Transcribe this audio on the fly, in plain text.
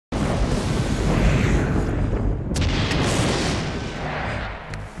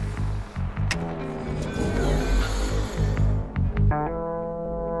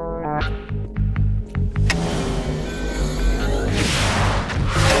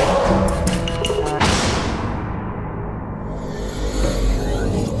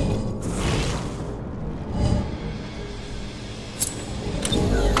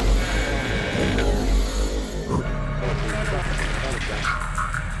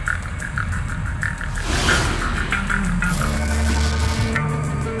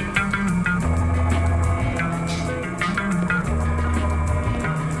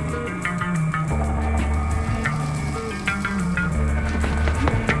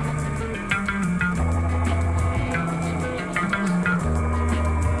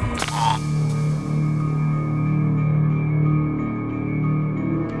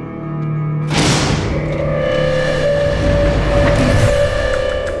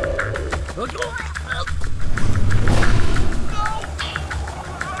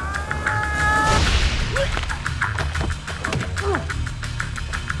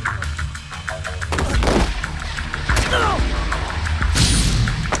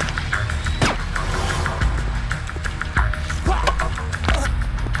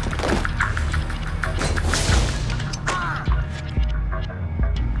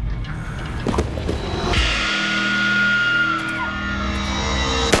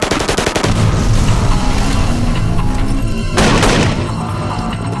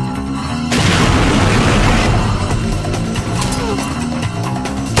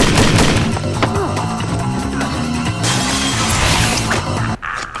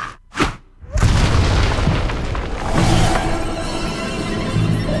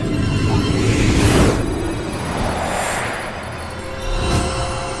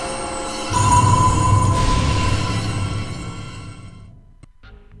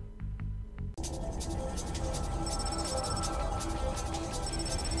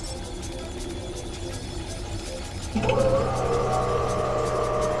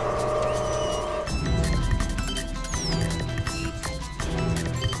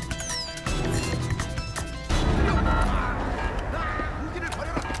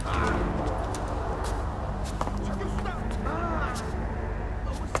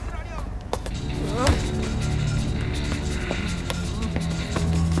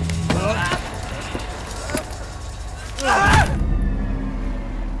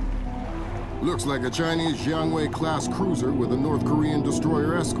Looks like a Chinese Jiangwei-class cruiser with a North Korean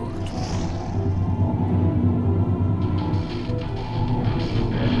destroyer escort.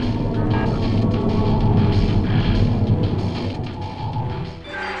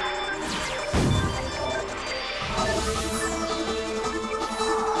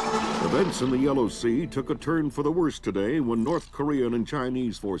 Events in the Yellow Sea took a turn for the worse today when North Korean and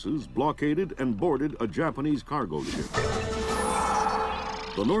Chinese forces blockaded and boarded a Japanese cargo ship.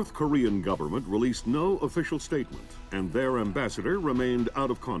 The North Korean government released no official statement, and their ambassador remained out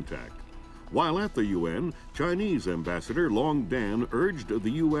of contact. While at the UN, Chinese Ambassador Long Dan urged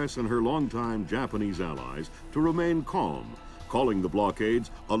the U.S. and her longtime Japanese allies to remain calm, calling the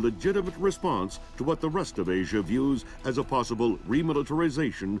blockades a legitimate response to what the rest of Asia views as a possible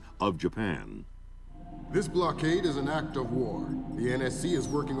remilitarization of Japan. This blockade is an act of war. The NSC is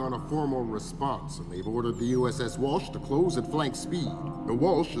working on a formal response, and they've ordered the USS Walsh to close at flank speed. The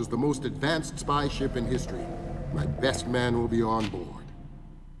Walsh is the most advanced spy ship in history. My best man will be on board.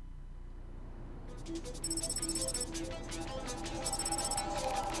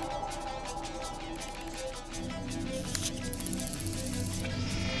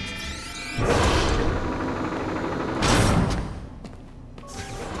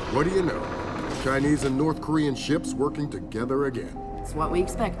 What do you know? Chinese and North Korean ships working together again. It's what we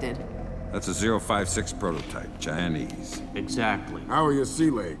expected. That's a 056 prototype, Chinese. Exactly. How are your sea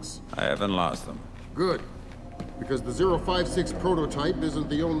legs? I haven't lost them. Good. Because the 056 prototype isn't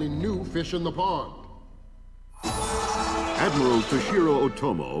the only new fish in the pond. Admiral Toshiro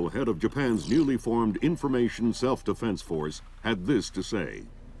Otomo, head of Japan's newly formed Information Self-Defense Force, had this to say.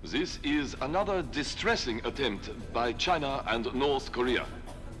 This is another distressing attempt by China and North Korea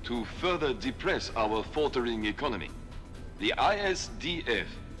to further depress our faltering economy. The ISDF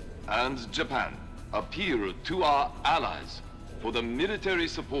and Japan appeal to our allies for the military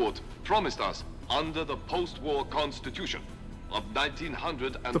support promised us under the post-war constitution of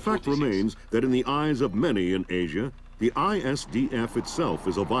 1946. The fact remains that in the eyes of many in Asia, the ISDF itself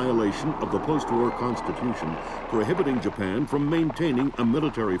is a violation of the post-war constitution, prohibiting Japan from maintaining a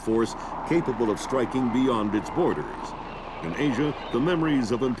military force capable of striking beyond its borders. In Asia, the memories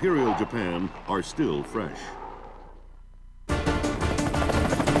of Imperial Japan are still fresh.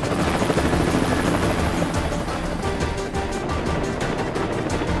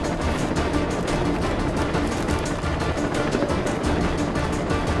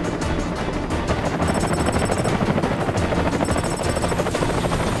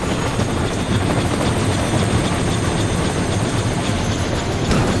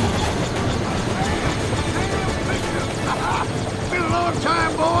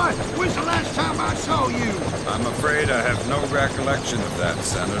 Recollection of that,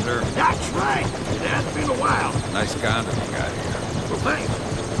 Senator. That's right. It has been a while. Nice condom you got here. Well,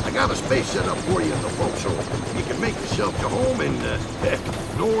 thanks. I got a space set up for you in the forecastle. You can make yourself to home and, heck,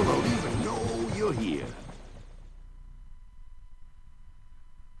 no one will even know you're here.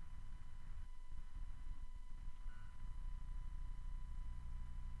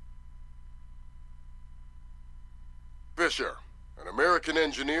 Fisher. An American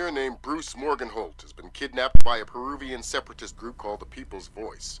engineer named Bruce Morgenholt has been kidnapped by a Peruvian separatist group called the People's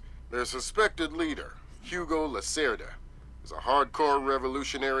Voice. Their suspected leader, Hugo Lacerda, is a hardcore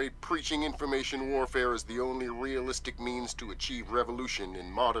revolutionary preaching information warfare as the only realistic means to achieve revolution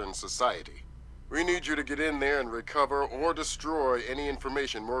in modern society. We need you to get in there and recover or destroy any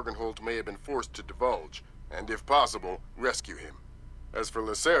information Morgenholt may have been forced to divulge, and if possible, rescue him. As for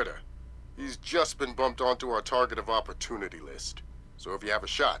Lacerda, he's just been bumped onto our target of opportunity list. So if you have a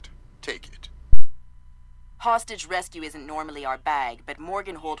shot, take it. Hostage rescue isn't normally our bag, but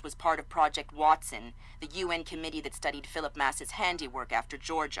Morgenholt was part of Project Watson, the UN committee that studied Philip Mass's handiwork after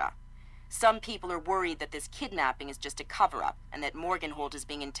Georgia. Some people are worried that this kidnapping is just a cover-up, and that Morgenholt is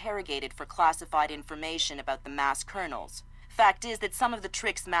being interrogated for classified information about the Mass kernels. Fact is that some of the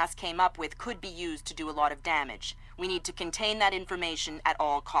tricks Mass came up with could be used to do a lot of damage. We need to contain that information at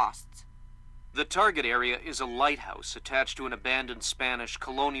all costs. The target area is a lighthouse attached to an abandoned Spanish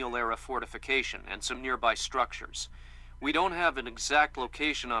colonial-era fortification and some nearby structures. We don't have an exact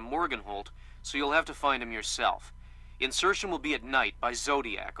location on Morgenholt, so you'll have to find him yourself. Insertion will be at night by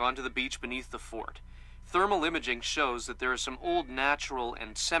Zodiac onto the beach beneath the fort. Thermal imaging shows that there are some old natural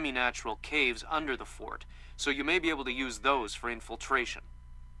and semi-natural caves under the fort, so you may be able to use those for infiltration.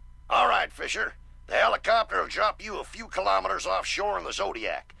 All right, Fisher. The helicopter will drop you a few kilometers offshore in the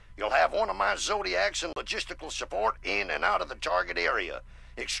Zodiac. You'll have one of my Zodiacs and logistical support in and out of the target area.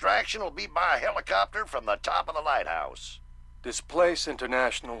 Extraction will be by helicopter from the top of the lighthouse. Displace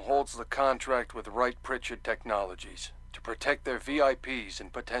International holds the contract with Wright Pritchard Technologies. to protect their VIPs in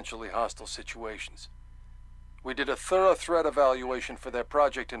potentially hostile situations. We did a thorough threat evaluation for their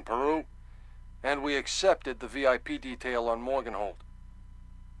project in Peru, and we accepted the VIP detail on Morgenhold.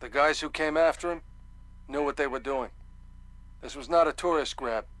 The guys who came after him knew what they were doing. This was not a tourist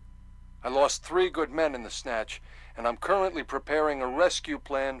grab. I lost 3 good men in the snatch, and I'm currently preparing a rescue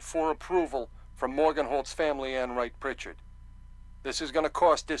plan for approval from Morgenholt's family and Wright Pritchard. This is going to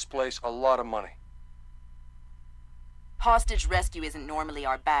cost this place a lot of money. Hostage rescue isn't normally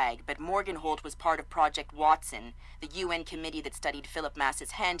our bag, but Morgenhold was part of Project Watson, the UN committee that studied Philip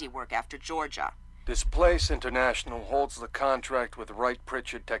Mass's handiwork after Georgia. Displace International holds the contract with Wright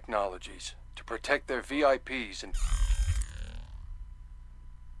Pritchard Technologies to protect their VIPs and...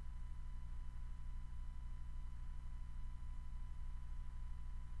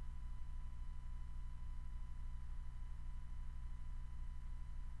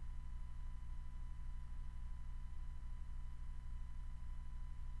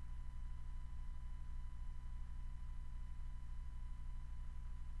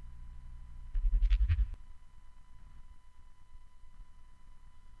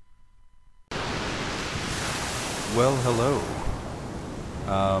 Well, hello.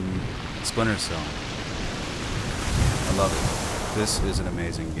 Splinter Cell. I love it. This is an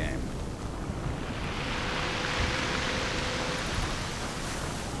amazing game.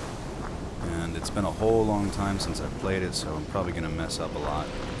 And it's been a whole long time since I've played it, so I'm probably gonna mess up a lot.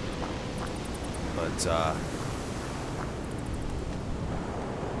 But,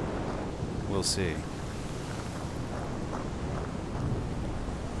 we'll see.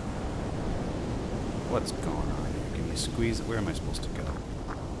 What's going on here? Give me a squeeze. Where am I supposed to go?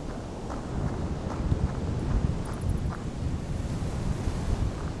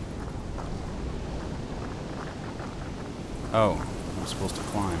 Oh, I'm supposed to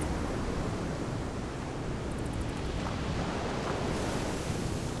climb.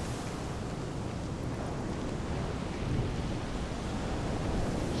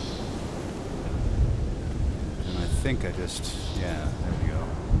 And I think I just... yeah, there we go.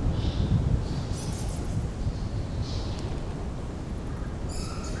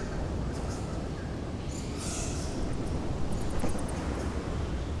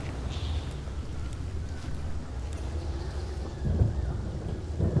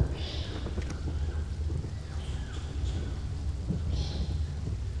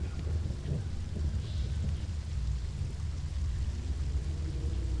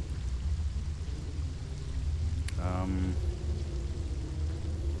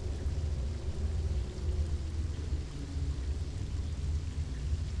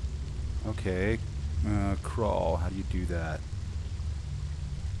 Okay, crawl, how do you do that?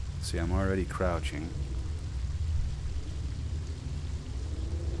 See, I'm already crouching.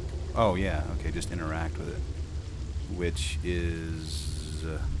 Oh yeah, okay, just interact with it. Which is...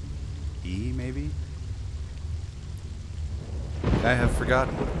 E, maybe? I have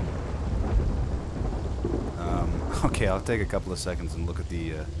forgotten. Okay, I'll take a couple of seconds and look at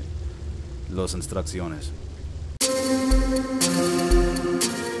the... Los instrucciones.